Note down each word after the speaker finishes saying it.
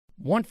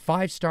Want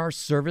 5-star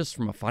service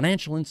from a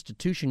financial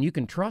institution you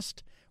can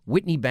trust?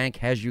 Whitney Bank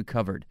has you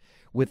covered.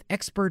 With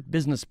expert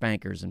business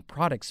bankers and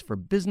products for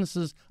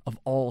businesses of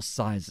all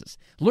sizes.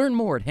 Learn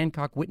more at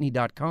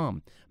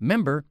HancockWhitney.com.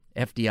 Member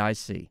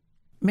FDIC.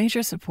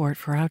 Major support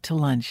for Out to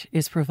Lunch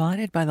is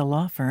provided by the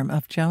law firm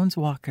of Jones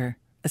Walker,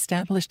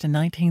 established in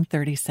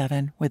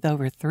 1937 with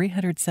over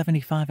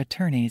 375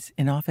 attorneys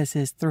in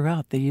offices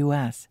throughout the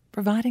U.S.,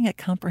 providing a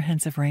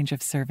comprehensive range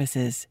of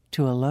services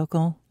to a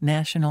local,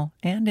 national,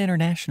 and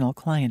international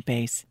client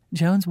base.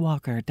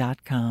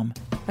 JonesWalker.com.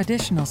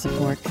 Additional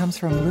support comes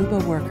from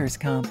Luba Workers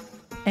Comp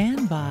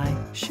and by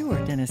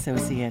Short &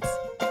 Associates,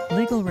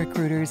 legal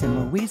recruiters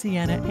in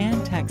Louisiana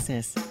and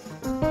Texas.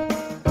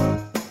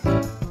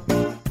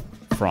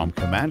 From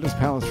Commander's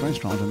Palace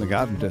Restaurant in the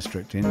Garden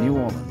District in New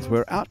Orleans,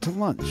 we're out to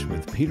lunch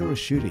with Peter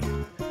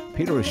Ricchiuti.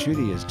 Peter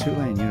Ricchiuti is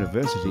Tulane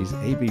University's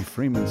A.B.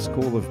 Freeman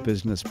School of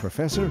Business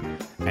professor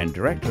and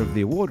director of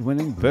the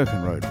award-winning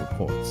Birkenroad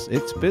Reports.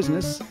 It's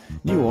business,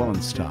 New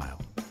Orleans style.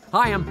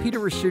 Hi, I'm Peter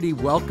Ricchiuti.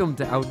 Welcome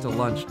to Out to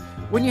Lunch.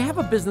 When you have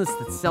a business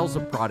that sells a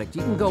product,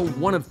 you can go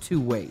one of two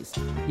ways.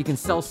 You can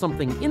sell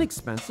something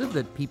inexpensive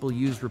that people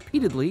use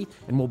repeatedly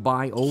and will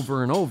buy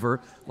over and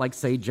over, like,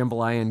 say,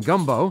 jambalaya and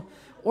gumbo.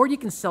 Or you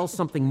can sell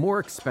something more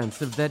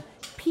expensive that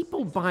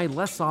people buy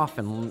less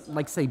often,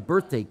 like, say,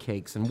 birthday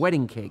cakes and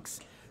wedding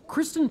cakes.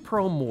 Kristen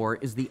Pearl-Moore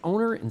is the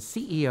owner and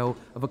CEO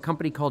of a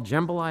company called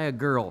Jambalaya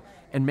Girl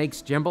and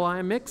makes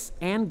jambalaya mix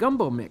and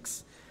gumbo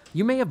mix.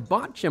 You may have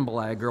bought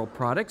Jambalaya Girl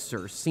products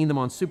or seen them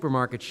on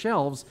supermarket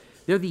shelves.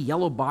 They're the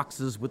yellow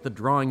boxes with the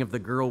drawing of the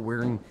girl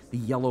wearing the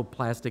yellow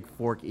plastic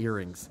fork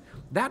earrings.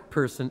 That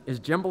person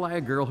is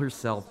Jambalaya Girl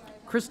herself,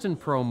 Kristen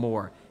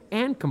Pearl-Moore.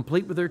 And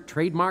complete with her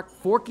trademark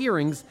fork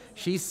earrings,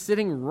 she's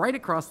sitting right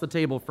across the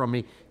table from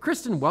me.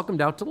 Kristen,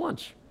 welcomed Out to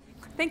Lunch.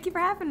 Thank you for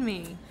having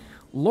me.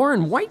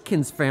 Lauren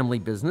Whitekin's family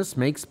business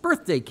makes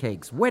birthday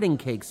cakes, wedding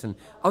cakes, and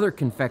other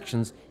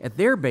confections at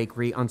their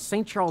bakery on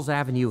St. Charles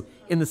Avenue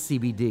in the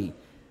CBD.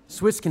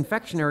 Swiss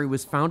Confectionery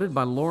was founded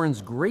by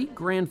Lauren's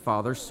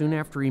great-grandfather soon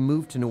after he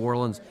moved to New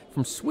Orleans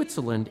from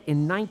Switzerland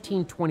in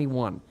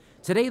 1921.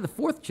 Today, the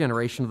fourth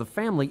generation of the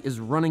family is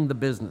running the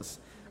business.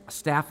 A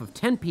staff of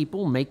 10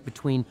 people make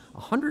between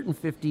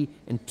 150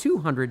 and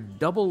 200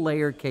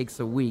 double-layer cakes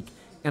a week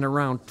and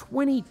around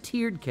 20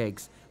 tiered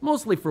cakes,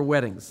 mostly for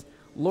weddings.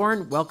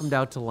 Lauren, welcomed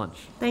Out to Lunch.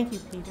 Thank you,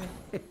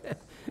 Peter.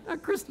 Now,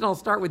 Kristen, I'll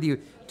start with you.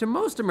 To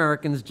most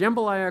Americans,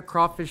 jambalaya,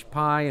 crawfish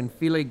pie, and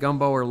filet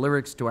gumbo are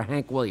lyrics to a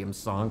Hank Williams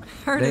song.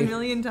 Heard a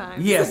million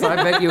times. Yes, I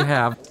bet you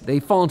have. They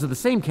fall into the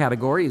same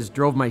category as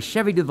Drove My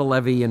Chevy to the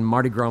Levee and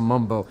Mardi Gras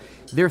Mumbo.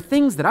 They're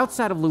things that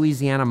outside of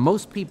Louisiana,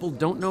 most people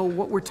don't know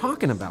what we're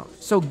talking about.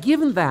 So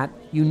given that,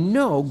 you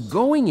know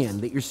going in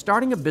that you're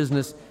starting a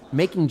business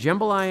making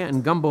jambalaya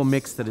and gumbo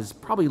mix that is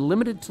probably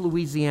limited to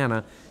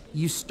Louisiana,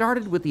 you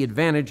started with the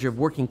advantage of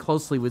working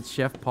closely with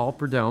Chef Paul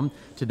Prudhomme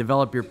to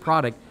develop your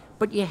product,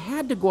 but you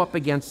had to go up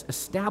against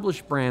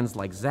established brands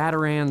like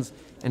Zatarain's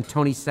and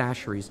Tony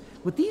Chachere's.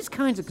 With these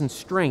kinds of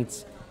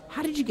constraints,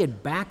 how did you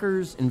get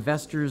backers,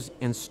 investors,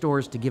 and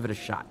stores to give it a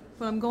shot?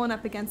 Well, I'm going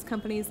up against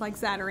companies like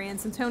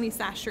Zatarain's and Tony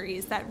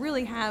Chachere's that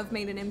really have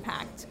made an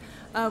impact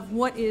of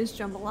what is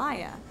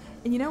jambalaya.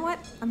 And you know what?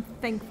 I'm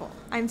thankful.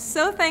 I'm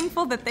so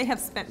thankful that they have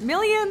spent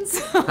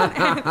millions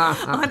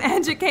on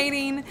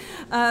educating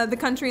the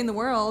country and the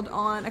world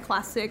on a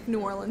classic New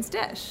Orleans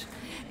dish.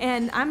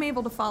 And I'm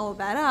able to follow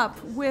that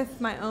up with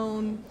my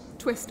own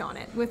twist on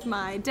it, with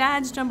my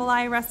dad's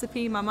jambalaya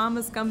recipe, my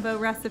mama's gumbo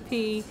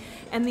recipe,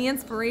 and the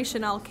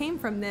inspiration all came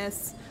from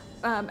this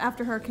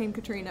after Hurricane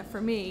Katrina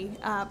for me.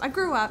 I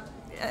grew up,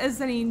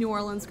 as any New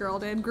Orleans girl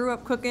did, grew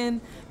up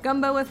cooking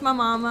gumbo with my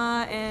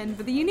mama, and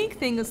the unique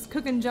thing is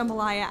cooking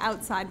jambalaya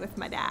outside with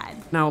my dad.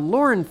 Now,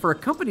 Lauren, for a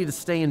company to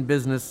stay in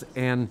business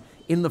and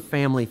in the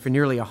family for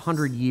nearly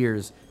 100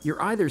 years,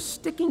 you're either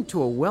sticking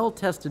to a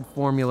well-tested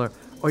formula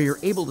or you're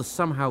able to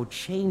somehow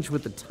change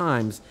with the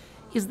times.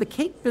 Is the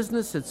cake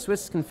business at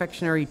Swiss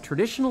Confectionery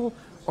traditional,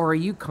 or are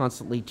you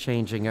constantly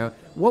changing?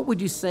 What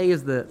would you say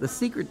is the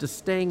secret to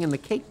staying in the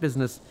cake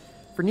business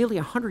for nearly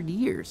 100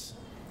 years?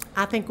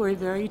 I think we're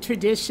very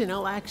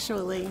traditional,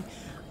 actually.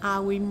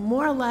 We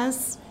more or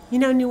less,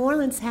 New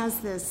Orleans has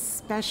this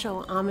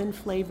special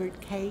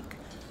almond-flavored cake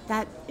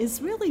that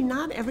is really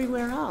not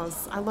everywhere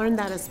else. I learned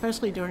that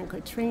especially during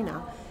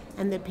Katrina.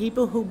 And the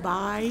people who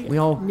buy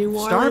New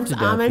Orleans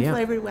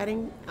almond-flavored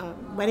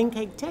wedding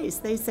cake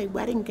taste, they say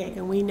wedding cake,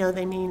 and we know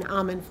they mean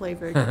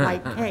almond-flavored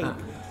white cake.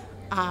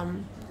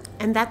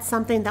 And that's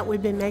something that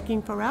we've been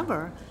making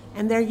forever.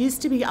 And there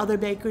used to be other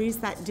bakeries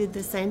that did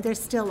the same. There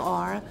still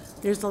are.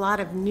 There's a lot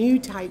of new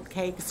type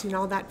cakes,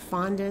 that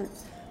fondant.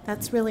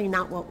 That's really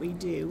not what we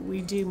do.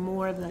 We do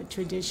more of the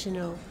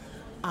traditional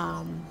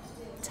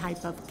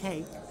type of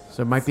cake.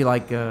 So it might be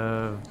like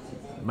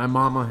my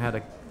mama had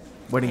a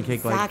wedding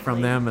cake like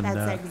from them. And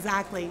that's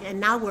exactly. And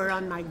now we're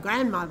on my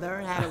grandmother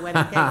had a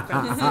wedding cake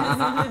from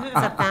them. It's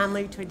a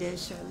family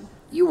tradition.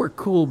 You were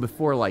cool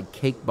before like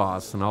Cake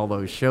Boss and all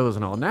those shows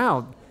and all.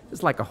 Now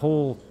it's like a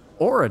whole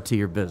aura to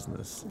your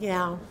business.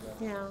 Yeah.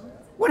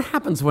 What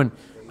happens when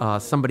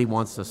somebody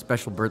wants a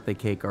special birthday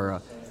cake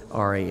or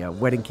a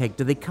wedding cake,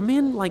 do they come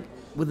in like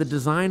with a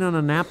design on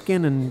a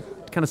napkin and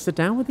kind of sit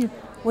down with you?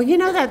 Well, you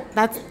know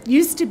that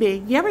used to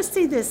be. You ever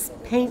see this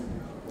paint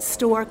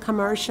store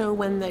commercial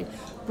when they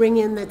bring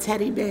in the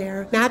teddy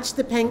bear, match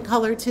the paint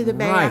color to the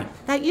bear?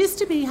 Right. That used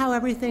to be how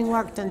everything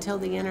worked until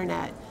the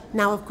internet.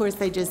 Now, of course,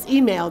 they just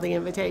email the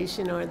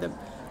invitation or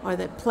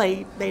the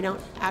plate. They don't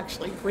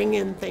actually bring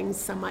in things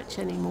so much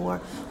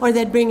anymore. Or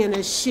they'd bring in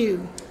a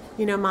shoe.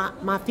 You know,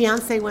 my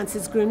fiance wants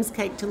his groom's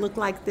cake to look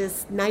like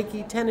this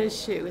Nike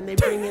tennis shoe, and they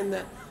bring in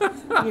the,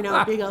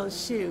 big old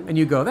shoe. And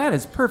you go, that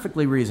is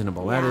perfectly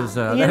reasonable. Yeah. That is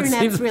the that internet's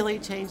seems- really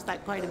changed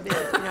that quite a bit.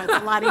 It's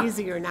a lot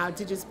easier now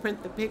to just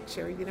print the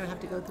picture. You don't have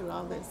to go through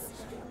all this.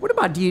 What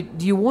about, do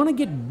you want to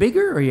get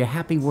bigger, or are you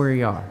happy where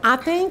you are? I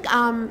think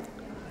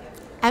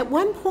at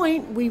one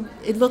point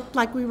it looked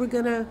like we were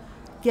going to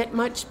get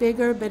much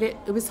bigger, but it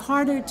was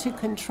harder to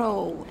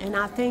control. And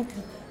I think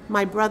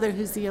my brother,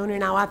 who's the owner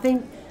now, I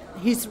think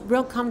he's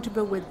real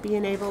comfortable with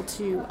being able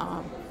to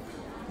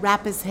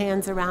wrap his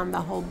hands around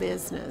the whole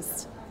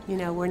business.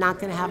 We're not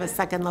going to have a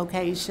second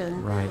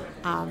location. Right.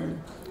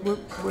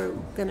 We're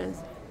going to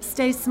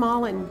stay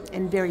small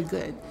and very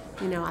good.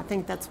 I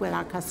think that's what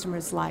our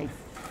customers like,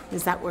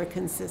 is that we're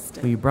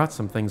consistent. Well, you brought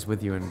some things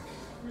with you, and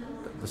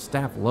the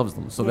staff loves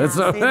them. So Yeah, that's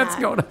I see that's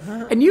that.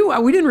 going.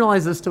 And we didn't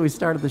realize this till we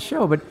started the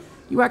show, but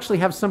you actually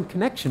have some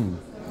connection.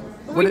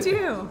 We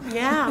do.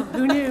 Yeah,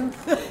 who knew?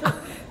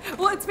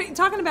 Well,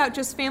 talking about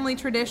just family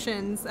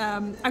traditions.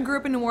 I grew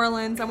up in New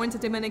Orleans. I went to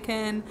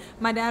Dominican.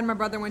 My dad and my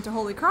brother went to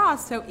Holy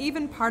Cross. So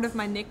even part of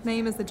my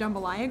nickname as the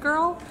Jambalaya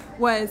Girl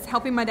was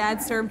helping my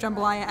dad serve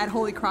jambalaya at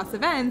Holy Cross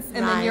events.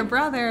 And then your Right.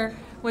 brother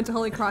went to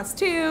Holy Cross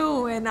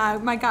too. And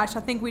my gosh, I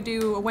think we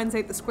do a Wednesday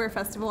at the Square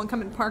Festival and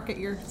come and park at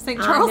your St.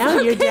 Charles I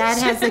know, your dad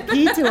location. has a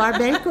key to our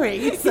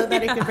bakery so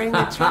that he can bring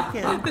the truck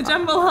in. The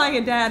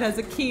Jambalaya dad has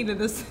a key to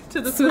the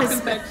Swiss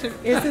confection.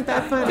 Isn't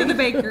that funny? To the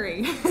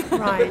bakery.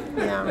 Right,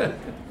 yeah.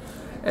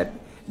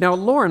 Now,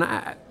 Lauren,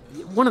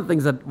 one of the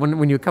things that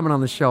when you're coming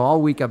on the show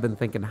all week, I've been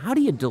thinking, how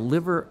do you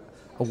deliver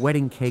a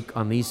wedding cake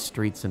on these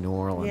streets in New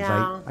Orleans?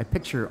 Yeah. I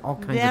picture all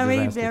kinds of Very,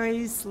 disasters.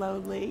 very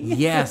slowly.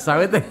 Yes, I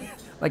would think,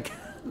 like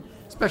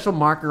special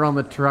marker on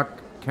the truck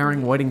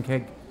carrying wedding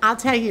cake. I'll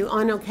tell you,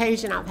 on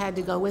occasion, I've had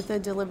to go with a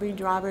delivery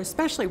driver,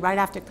 especially right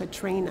after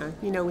Katrina.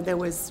 There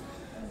was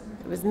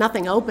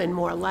nothing open,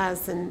 more or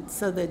less, and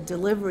so the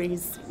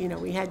deliveries,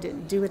 we had to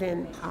do it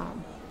in,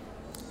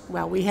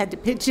 we had to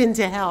pitch in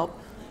to help.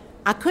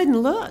 I couldn't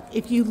look.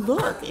 If you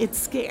look, it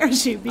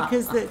scares you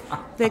because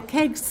the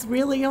cakes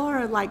really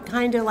are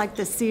kind of like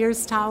the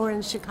Sears Tower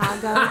in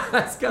Chicago.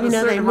 It's got a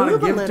certain they amount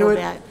of move a give to little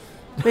it.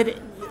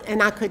 bit.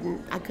 And I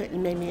couldn't, it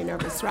made me a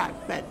nervous wreck.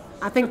 But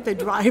I think the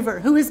driver,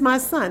 who is my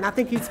son, I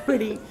think he's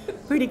pretty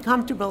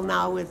comfortable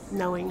now with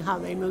knowing how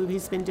they move.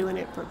 He's been doing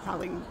it for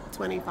probably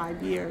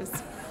 25 years.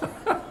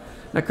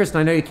 Now, Kristen,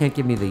 I know you can't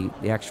give me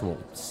the actual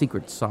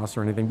secret sauce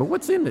or anything, but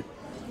what's in it?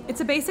 It's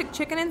a basic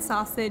chicken and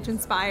sausage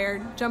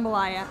inspired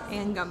jambalaya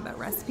and gumbo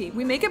recipe.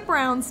 We make it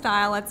brown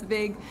style. That's a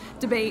big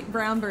debate,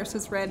 brown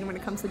versus red, when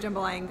it comes to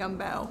jambalaya and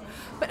gumbo.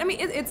 But I mean,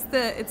 it's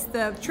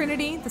the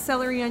trinity: the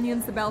celery,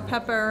 onions, the bell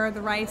pepper,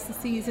 the rice, the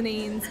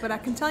seasonings. But I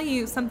can tell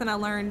you something I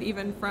learned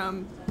even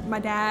from my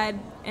dad,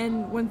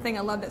 and one thing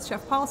I love that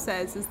Chef Paul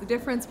says is the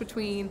difference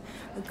between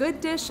a good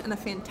dish and a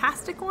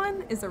fantastic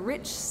one is a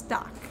rich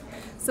stock.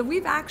 So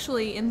we've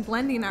actually, in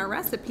blending our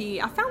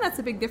recipe, I found that's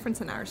a big difference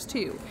in ours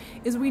too,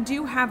 is we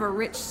do have a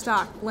rich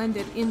stock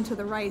blended into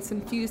the rice,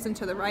 infused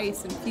into the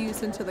rice,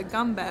 infused into the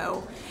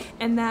gumbo,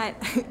 and that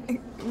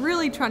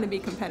really trying to be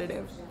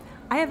competitive.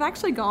 I have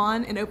actually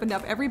gone and opened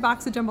up every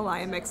box of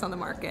jambalaya mix on the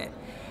market.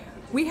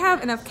 We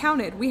have, and I've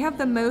counted, we have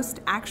the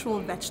most actual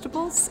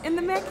vegetables in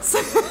the mix.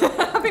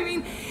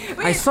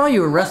 I saw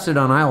you arrested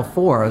on aisle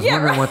 4. I was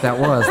wondering what that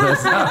was.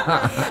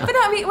 But no,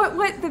 I mean,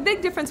 what the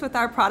big difference with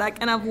our product,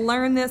 and I've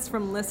learned this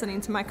from listening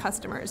to my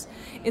customers,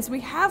 is we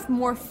have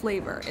more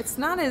flavor. It's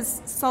not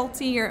as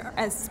salty or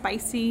as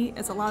spicy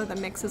as a lot of the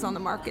mixes on the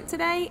market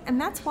today,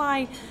 and that's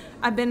why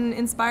I've been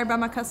inspired by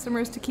my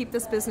customers to keep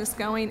this business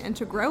going and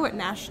to grow it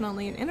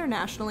nationally and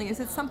internationally. Is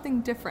it's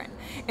something different,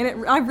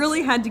 and I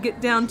really had to get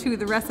down to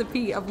the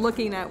recipe of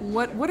looking at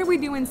what are we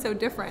doing so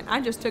different. I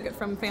just took it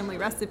from family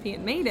recipe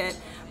and made it,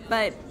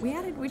 but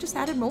we just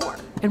added more.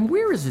 And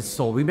where is it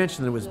sold? We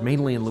mentioned that it was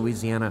mainly in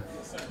Louisiana.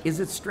 Is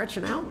it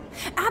stretching out?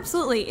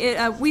 Absolutely.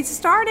 We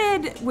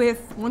started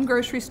with one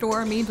grocery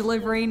store, me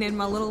delivering in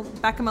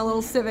back in my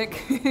little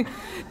Civic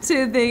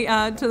to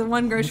the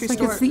one grocery It's like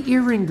store. it's the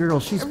earring girl.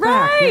 She's Right,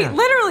 back. Yeah.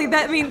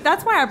 literally.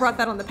 That's why I brought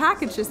that on the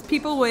package. Just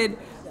people would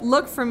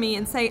look for me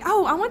and say,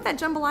 "Oh, I want that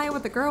jambalaya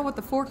with the girl with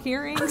the 4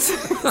 earrings."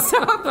 So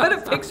I put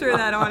a picture of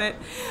that on it.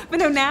 But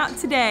no, now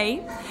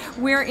today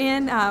we're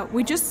in.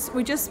 We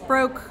just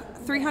broke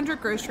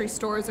 300 grocery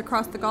stores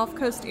across the Gulf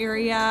Coast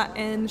area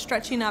and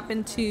stretching up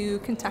into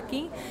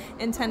Kentucky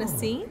and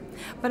Tennessee.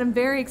 But I'm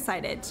very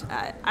excited.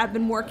 I've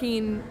been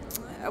working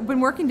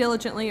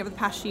diligently over the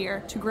past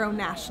year to grow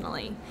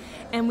nationally.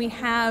 And we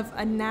have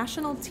a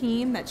national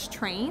team that's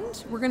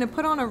trained. We're going to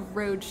put on a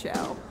road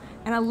show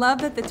And I love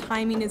that the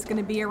timing is going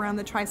to be around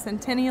the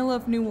tricentennial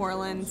of New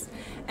Orleans,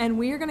 and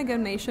we are going to go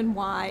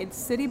nationwide,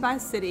 city by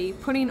city,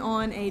 putting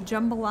on a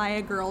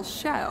Jambalaya Girls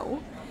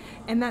show,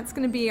 and that's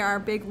going to be our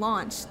big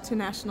launch to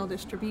national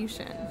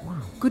distribution.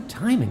 Wow, good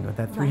timing with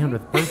that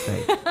 300th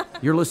birthday.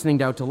 You're listening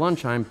to Out to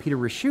Lunch. I'm Peter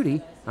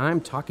Raschuti. I'm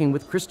talking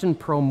with Kristen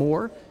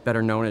Pearl-Moore,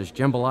 better known as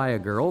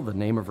Jambalaya Girl, the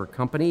name of her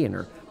company and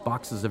her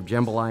boxes of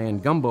jambalaya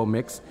and gumbo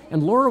mix,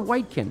 and Laura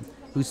Whitekin,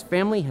 whose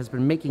family has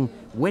been making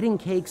wedding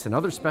cakes and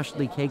other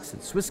specialty cakes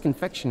at Swiss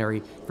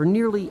Confectionery for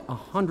nearly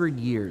 100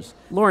 years.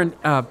 Lauren,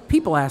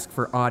 people ask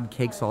for odd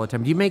cakes all the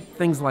time. Do you make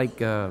things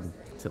like,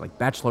 is it like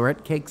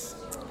bachelorette cakes?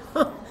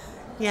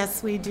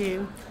 Yes, we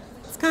do.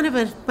 It's kind of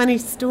a funny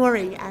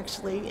story,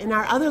 actually. In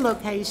our other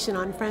location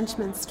on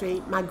Frenchman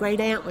Street, my great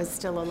aunt was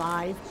still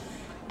alive,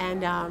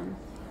 and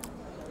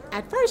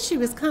at first she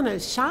was kind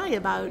of shy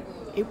about.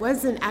 It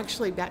wasn't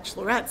actually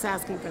bachelorettes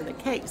asking for the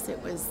cakes.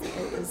 It was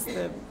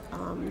the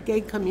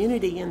gay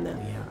community in the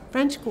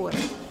French Quarter,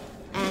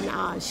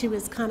 and she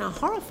was kind of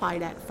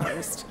horrified at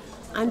first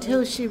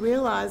until she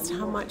realized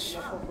how much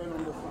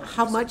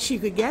you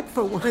could get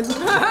for one.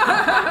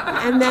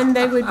 And then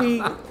they would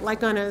be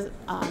like on a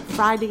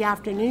Friday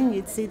afternoon.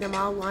 You'd see them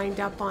all lined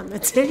up on the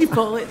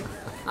table,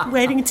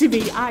 waiting to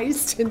be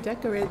iced and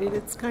decorated.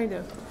 It's kind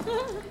of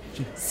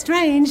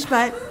strange,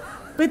 but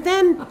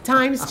then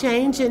times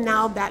change, and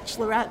now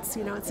bachelorettes,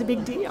 it's a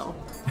big deal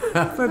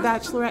for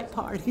bachelorette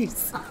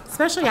parties,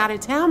 especially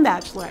out-of-town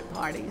bachelorette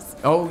parties.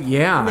 Oh,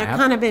 yeah. And they're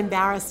kind of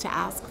embarrassed to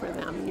ask for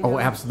them. Oh,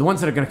 absolutely. The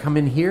ones that are going to come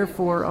in here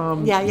for...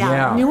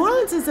 Yeah. New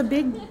Orleans is a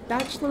big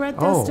bachelorette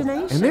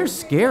destination. And they're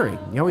scary.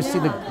 You always see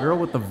the girl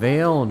with the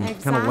veil and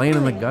kind of laying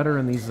in the gutter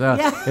and these... I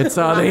don't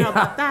know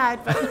about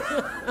that, but...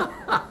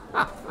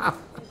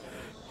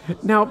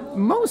 Now,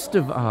 most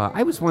of,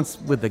 I was once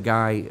with a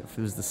guy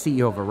who was the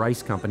CEO of a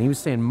rice company. He was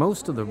saying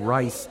most of the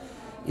rice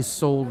is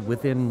sold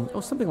within,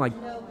 something like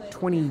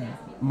 20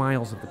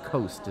 miles of the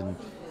coast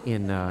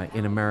in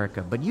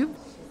America. But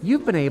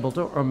you've been able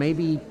to, or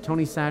maybe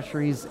Tony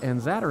Chachere's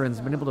and Zatarain's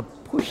have been able to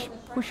push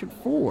it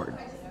forward.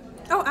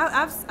 Oh,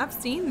 I've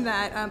seen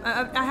that.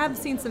 I have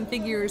seen some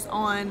figures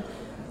on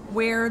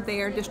where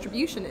their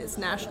distribution is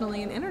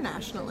nationally and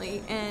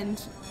internationally,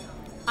 and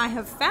I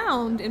have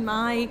found in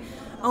my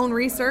own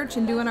research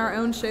and doing our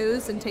own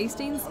shows and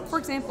tastings. For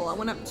example, I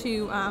went up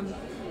to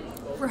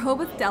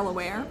Rehoboth,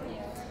 Delaware.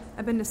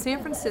 I've been to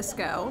San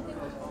Francisco,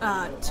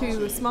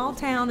 to a small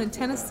town in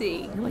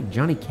Tennessee. You're like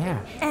Johnny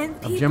Cash and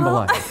of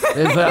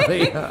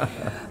jambalaya.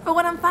 But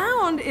what I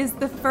found is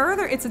the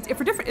further it's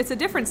a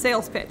different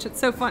sales pitch. It's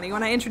so funny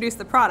when I introduce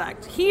the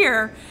product.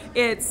 Here,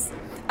 it's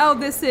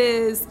this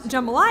is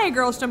Jambalaya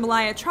Girls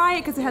Jambalaya. Try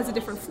it because it has a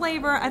different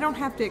flavor. I don't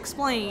have to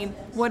explain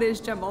what is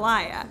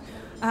jambalaya.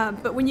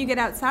 But when you get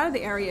outside of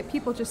the area,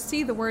 people just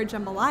see the word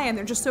jambalaya and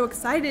they're just so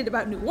excited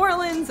about New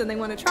Orleans and they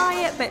want to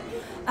try it. But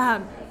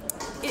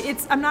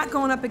I'm not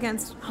going up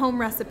against home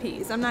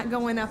recipes. I'm not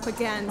going up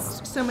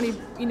against so many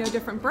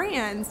different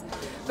brands.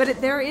 But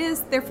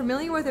they're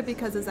familiar with it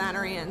because of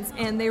Zatarain's,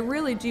 and they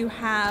really do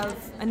have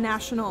a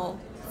national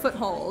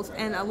foothold,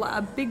 and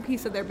a big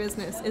piece of their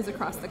business is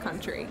across the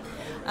country.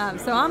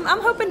 So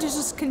I'm hoping to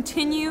just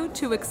continue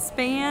to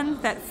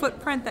expand that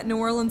footprint that New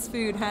Orleans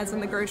food has in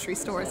the grocery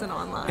stores and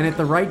online. And at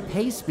the right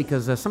pace,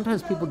 because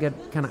sometimes people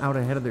get kind of out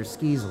ahead of their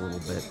skis a little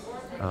bit.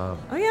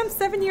 I'm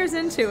 7 years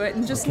into it,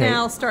 and just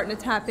now starting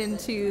to tap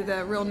into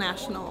the real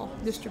national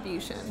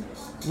distribution.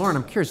 Lauren,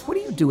 I'm curious, what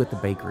do you do at the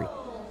bakery?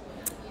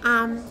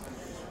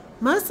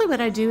 Mostly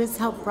what I do is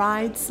help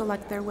brides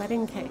select their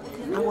wedding cake.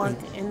 I work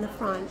in the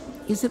front.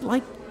 Is it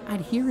like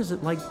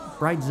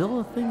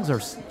Bridezilla things, or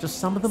just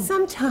some of them?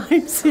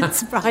 Sometimes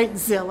it's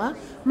Bridezilla.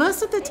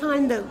 Most of the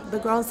time the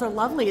girls are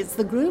lovely. It's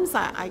the grooms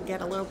I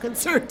get a little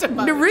concerned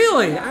about. No,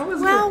 really?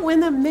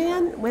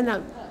 When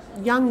a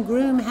young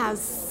groom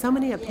has so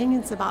many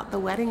opinions about the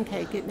wedding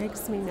cake, it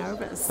makes me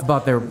nervous.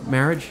 About their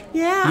marriage?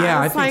 Yeah,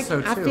 I think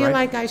so too. I feel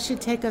like I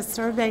should take a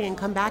survey and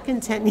come back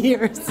in 10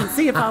 years and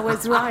see if I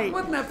was right.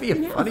 Wouldn't that be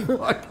a funny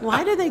book?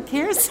 Why do they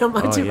care so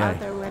much about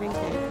their wedding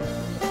cake?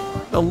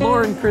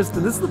 Lauren,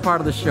 Kristen, this is the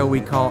part of the show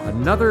we call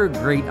Another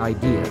Great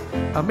Idea.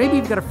 Maybe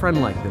you've got a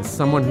friend like this,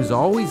 someone who's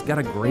always got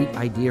a great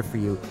idea for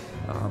you.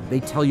 They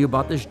tell you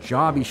about this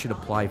job you should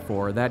apply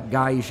for, that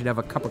guy you should have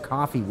a cup of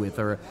coffee with,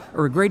 or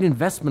a great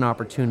investment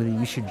opportunity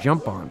you should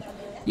jump on.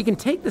 You can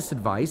take this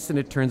advice and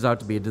it turns out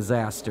to be a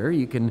disaster.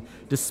 You can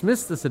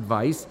dismiss this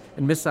advice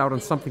and miss out on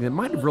something that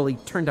might have really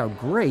turned out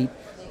great,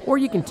 or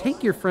you can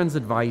take your friend's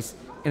advice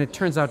and it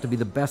turns out to be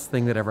the best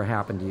thing that ever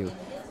happened to you.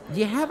 Do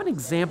you have an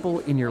example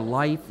in your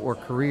life or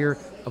career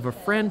of a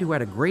friend who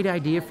had a great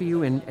idea for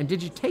you, and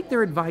did you take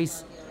their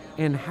advice,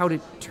 and how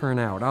did it turn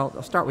out?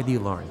 I'll start with you,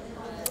 Lauren.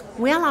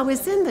 Well, I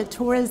was in the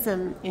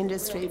tourism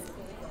industry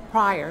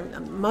prior.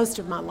 Most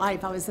of my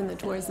life I was in the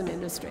tourism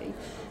industry.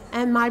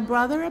 And my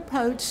brother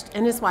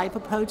and his wife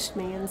approached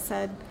me and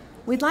said,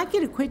 "We'd like you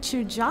to quit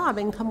your job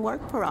and come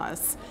work for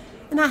us."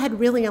 And I had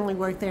really only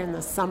worked there in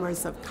the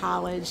summers of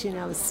college,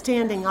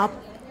 standing up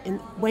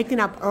waking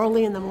up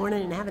early in the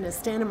morning and having to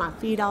stand on my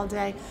feet all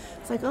day.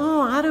 It's like,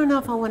 oh, I don't know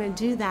if I want to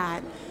do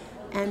that.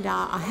 And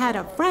I had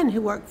a friend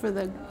who worked for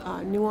the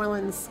New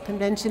Orleans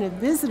Convention and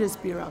Visitors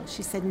Bureau.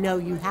 She said, no,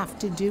 you have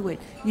to do it.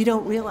 You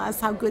don't realize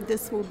how good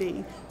this will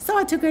be. So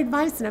I took her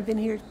advice, and I've been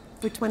here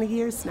for 20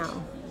 years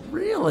now.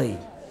 Really?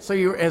 So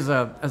you, as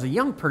a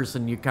young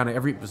person, you kind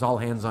of it was all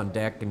hands on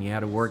deck, and you had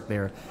to work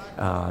there.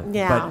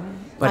 Yeah.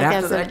 But like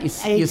after as that,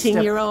 an you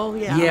 18-year-old,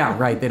 yeah. Yeah,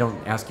 right. They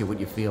don't ask you what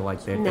you feel like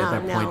at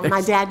that point. No.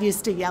 My dad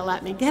used to yell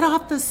at me, get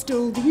off the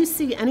stool. Do you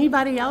see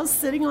anybody else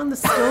sitting on the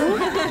stool?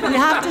 You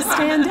have to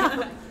stand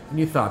up. And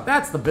you thought,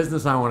 that's the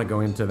business I want to go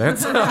into.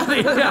 That's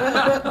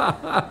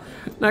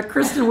Now,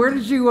 Kristen, where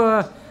did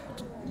you?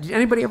 Did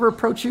anybody ever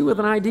approach you with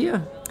an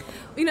idea?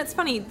 You know, it's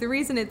funny. The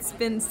reason it's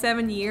been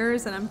 7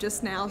 years and I'm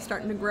just now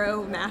starting to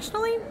grow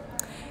nationally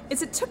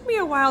is it took me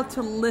a while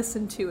to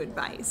listen to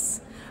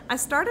advice. I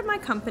started my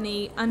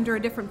company under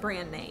a different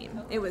brand name.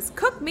 It was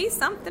Cook Me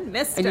Something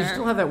Mister. And you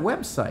still have that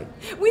website.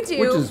 We do.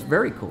 Which is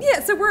very cool.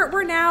 Yeah, so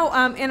we're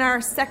now in our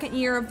second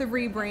year of the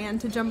rebrand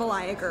to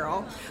Jambalaya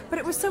Girl. But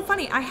it was so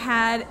funny. I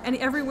had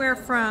everywhere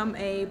from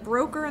a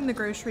broker in the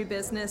grocery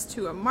business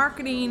to a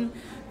marketing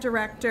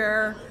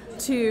director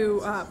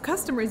to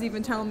customers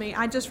even telling me,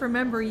 I just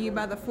remember you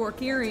by the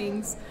fork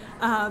earrings,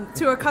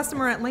 to a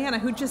customer in Atlanta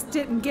who just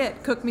didn't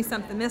get Cook Me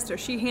Something Mister.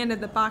 She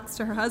handed the box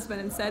to her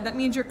husband and said, that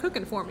means you're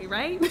cooking for me,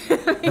 right?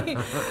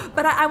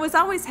 But I was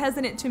always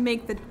hesitant to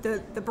make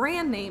the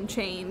brand name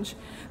change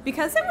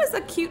because it was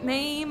a cute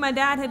name. My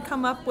dad had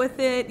come up with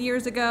it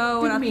years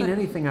ago. Didn't mean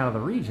anything out of the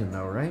region,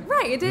 though, right?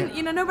 Right. It didn't.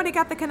 Yeah. Nobody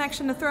got the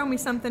connection to Throw Me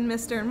Something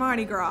Mister and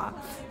Mardi Gras.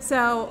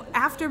 So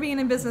after being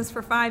in business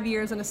for 5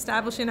 years and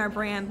establishing our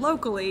brand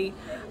locally,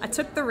 I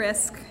took the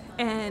risk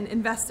and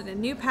invested in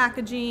new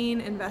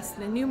packaging,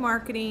 invested in new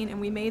marketing,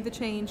 and we made the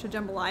change to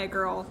Jambalaya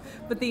Girl.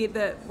 But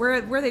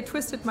where they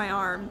twisted my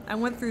arm, I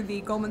went through the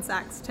Goldman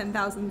Sachs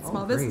 10,000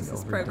 Small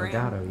Businesses program.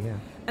 Delgado, yeah.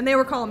 And they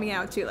were calling me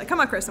out too, like, come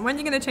on, Kristen, when are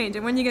you going to change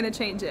it? When are you going to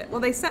change it? Well,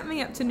 they sent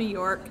me up to New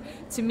York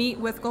to meet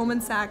with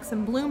Goldman Sachs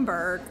and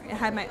Bloomberg. I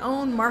had my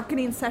own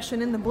marketing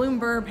session in the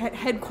Bloomberg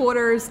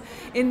headquarters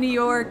in New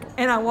York,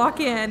 and I walk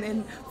in,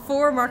 and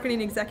 4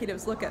 marketing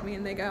executives look at me,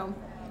 and they go,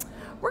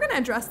 we're going to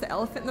address the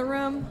elephant in the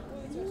room.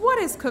 What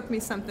is Cook Me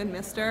Something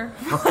Mister?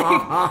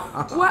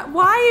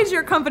 Why is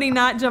your company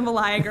not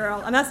Jambalaya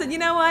Girl? And I said, you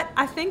know what?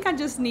 I think I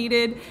just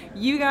needed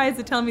you guys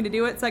to tell me to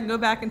do it so I can go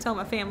back and tell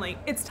my family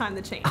it's time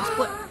to change.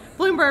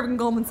 Bloomberg and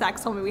Goldman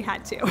Sachs told me we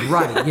had to.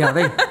 Right, yeah,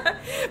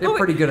 they're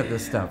pretty good at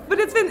this stuff. But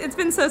it's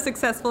been so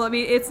successful. I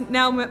mean, it's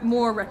now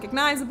more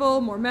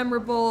recognizable, more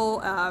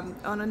memorable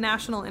on a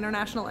national,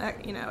 international,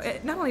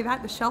 not only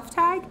that, the shelf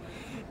tag.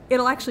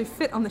 It'll actually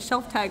fit on the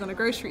shelf tag on a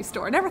grocery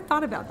store. I never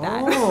thought about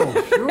that.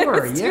 Oh,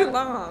 sure, it's yeah. too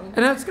long.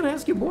 And I was going to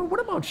ask you more, what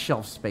about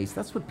shelf space?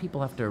 That's what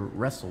people have to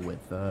wrestle with.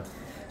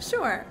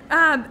 Sure.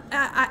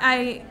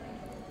 I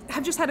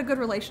have just had a good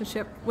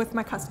relationship with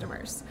my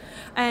customers.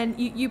 And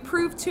you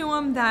prove to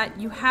them that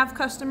you have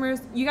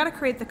customers. You got to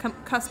create the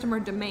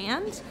customer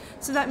demand.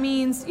 So that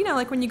means,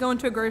 like when you go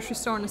into a grocery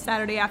store on a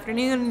Saturday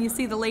afternoon and you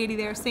see the lady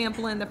there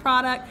sampling the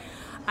product,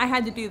 I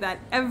had to do that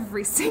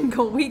every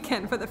single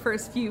weekend for the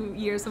first few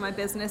years of my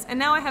business. And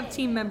now I have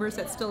team members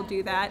that still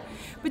do that.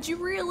 But you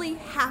really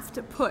have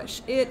to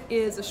push. It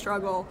is a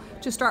struggle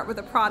to start with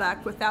a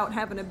product without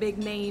having a big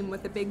name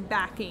with a big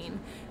backing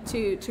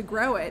to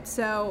grow it.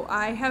 So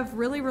I have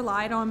really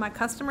relied on my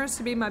customers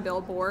to be my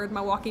billboard,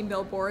 my walking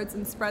billboards,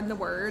 and spreading the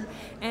word.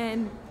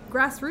 And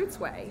grassroots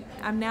way.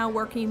 I'm now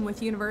working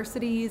with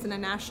universities and a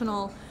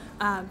national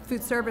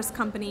food service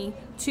company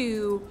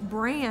to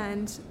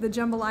brand the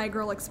Jambalaya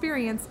Girl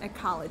experience at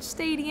college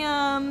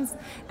stadiums,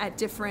 at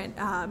different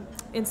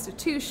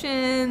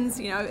institutions.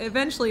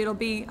 Eventually it'll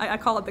be, I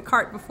call it the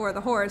cart before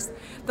the horse.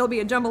 There'll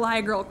be a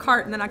Jambalaya Girl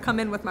cart, and then I come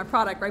in with my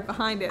product right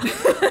behind it.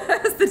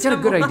 That's a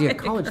good idea.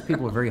 College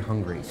people are very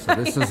hungry, so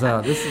this is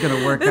going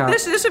to work out.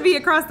 This should be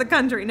across the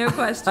country, no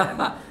question.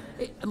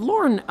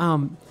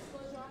 Lauren,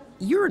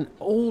 you're an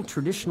old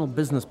traditional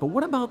business, but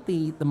what about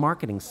the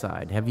marketing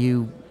side? Have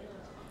you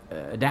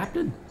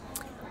adapted?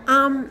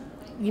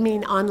 You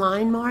mean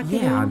online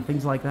marketing? Yeah, and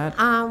things like that.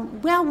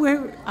 Well,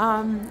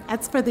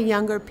 that's for the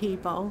younger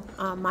people.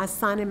 My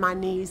son and my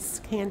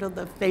niece handle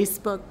the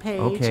Facebook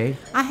page. Okay.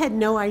 I had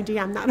no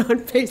idea. I'm not on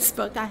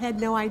Facebook. I had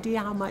no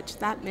idea how much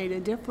that made a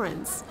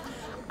difference.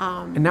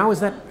 And now is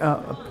that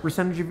a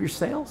percentage of your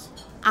sales?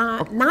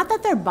 Not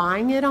that they're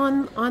buying it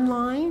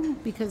online,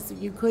 because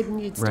you'd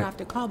still have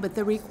to call, but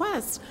the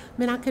requests,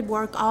 I could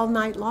work all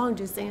night long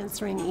just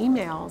answering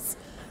emails.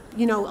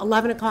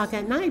 11 o'clock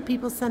at night,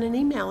 people send an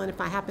email, and if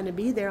I happen to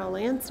be there, I'll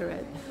answer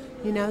it.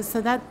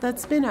 So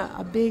that's been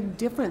a big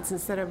difference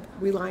instead of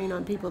relying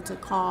on people to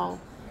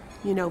call,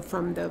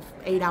 from the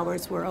 8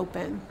 hours we're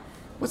open.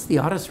 What's the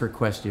oddest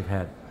request you've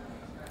had?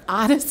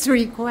 Oddest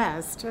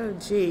request? Oh,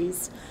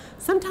 geez.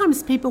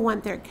 Sometimes people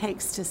want their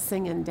cakes to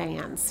sing and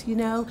dance,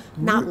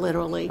 not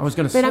literally. I was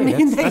going to say,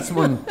 that's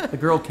when the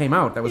girl came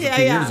out. That was a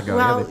few years ago.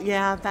 Well,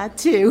 that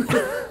too.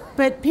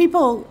 But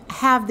people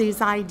have these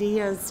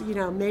ideas,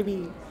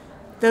 maybe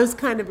those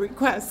kind of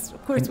requests.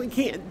 Of course, we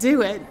can't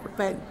do it,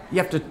 but You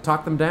have to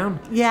talk them down?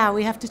 yeah,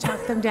 we have to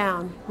talk them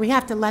down. We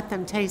have to let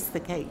them taste the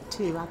cake,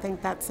 too. I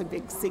think that's a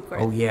big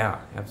secret. Oh, yeah,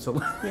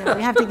 absolutely. Yeah,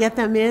 we have to get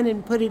them in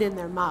and put it in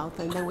their mouth,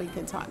 and then we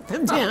can talk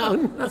them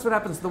down. That's what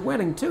happens at the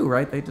wedding, too,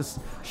 right? They just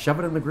shove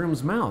it in the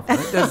groom's mouth. Right?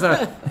 There's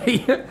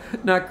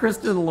now,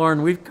 Kristen and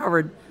Lauren, we've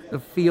covered the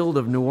field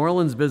of New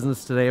Orleans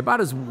business today, about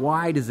as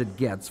wide as it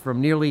gets,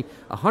 from nearly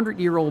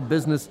 100-year-old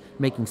business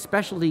making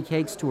specialty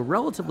cakes to a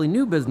relatively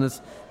new business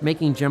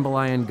making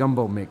jambalaya and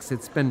gumbo mix.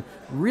 It's been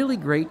really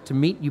great to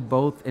meet you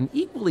both, and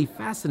equally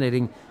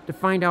fascinating to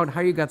find out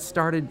how you got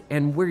started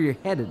and where you're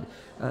headed.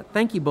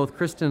 Thank you both,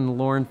 Kristen and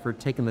Lauren, for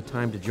taking the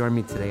time to join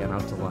me today on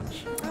Out to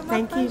Lunch.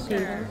 Thank you,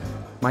 Peter.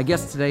 My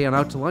guests today on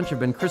Out to Lunch have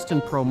been Kristen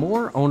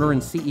Promore, owner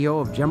and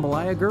CEO of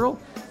Jambalaya Girl,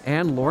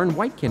 and Lauren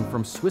Whitekin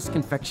from Swiss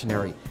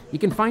Confectionery. You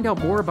can find out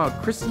more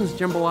about Kristen's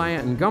Jambalaya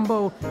and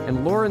Gumbo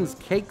and Lauren's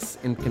cakes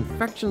and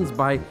confections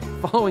by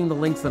following the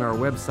links on our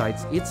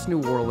websites,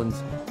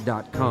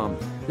 itsneworleans.com.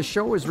 The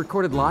show is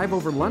recorded live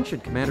over lunch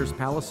at Commander's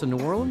Palace in New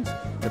Orleans.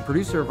 The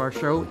producer of our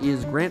show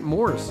is Grant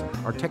Morris.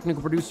 Our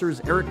technical producer is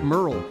Eric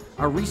Merle.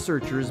 Our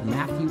researcher is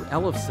Matthew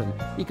Ellefson.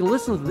 You can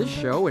listen to this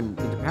show and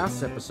to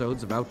past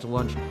episodes of Out to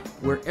Lunch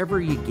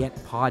wherever you get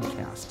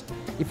podcasts.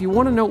 If you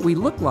want to know what we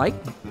look like,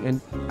 and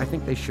I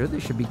think they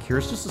should be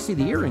curious just to see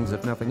the earrings,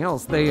 if nothing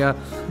else.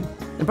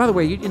 And by the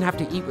way, you didn't have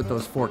to eat with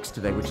those forks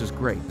today, which is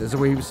great. There's a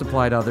way we've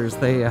supplied others.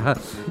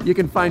 You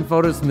can find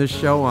photos from this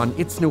show on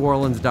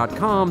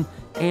itsneworleans.com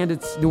and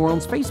its New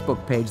Orleans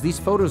Facebook page. These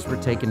photos were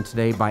taken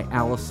today by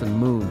Allison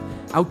Moon.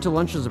 Out to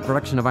Lunch is a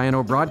production of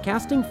INO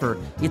Broadcasting for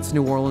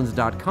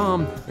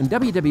itsneworleans.com and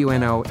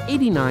WWNO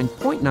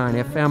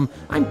 89.9 FM.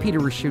 I'm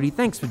Peter Raschuti.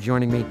 Thanks for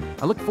joining me.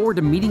 I look forward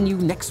to meeting you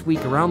next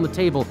week around the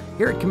table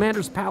here at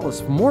Commander's Palace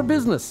for more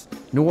business,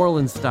 New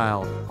Orleans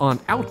style, on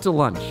Out to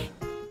Lunch.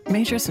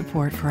 Major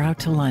support for Out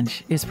to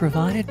Lunch is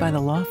provided by the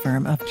law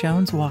firm of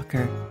Jones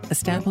Walker,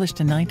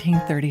 established in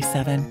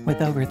 1937 with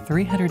over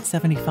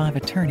 375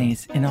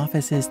 attorneys in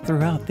offices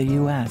throughout the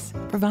U.S.,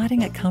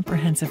 providing a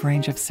comprehensive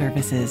range of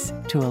services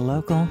to a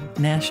local,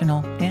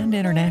 national, and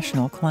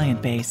international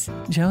client base.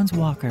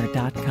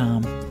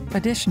 JonesWalker.com.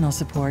 Additional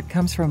support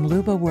comes from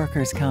Luba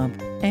Workers'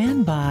 Comp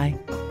and by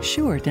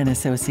Short &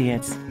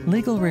 Associates,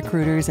 legal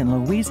recruiters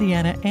in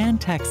Louisiana and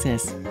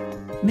Texas.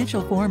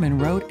 Mitchell Foreman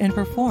wrote and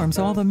performs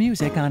all the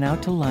music on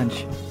Out to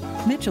Lunch.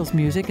 Mitchell's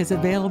music is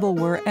available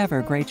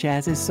wherever great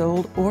jazz is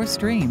sold or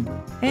streamed,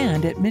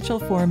 and at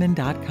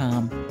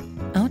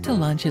mitchellforeman.com. Out to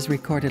Lunch is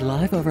recorded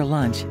live over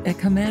lunch at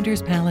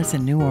Commander's Palace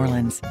in New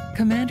Orleans.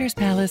 Commander's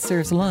Palace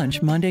serves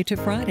lunch Monday to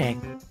Friday,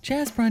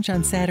 jazz brunch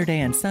on Saturday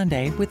and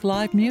Sunday with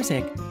live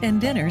music,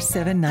 and dinner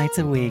 7 nights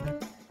a week.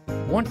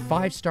 Want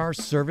 5-star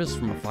service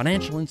from a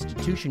financial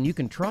institution you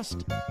can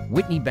trust?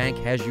 Whitney Bank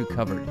has you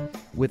covered,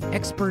 with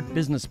expert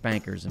business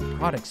bankers and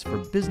products for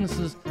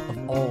businesses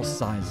of all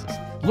sizes.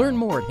 Learn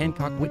more at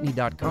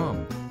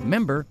HancockWhitney.com.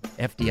 Member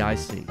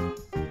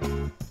FDIC.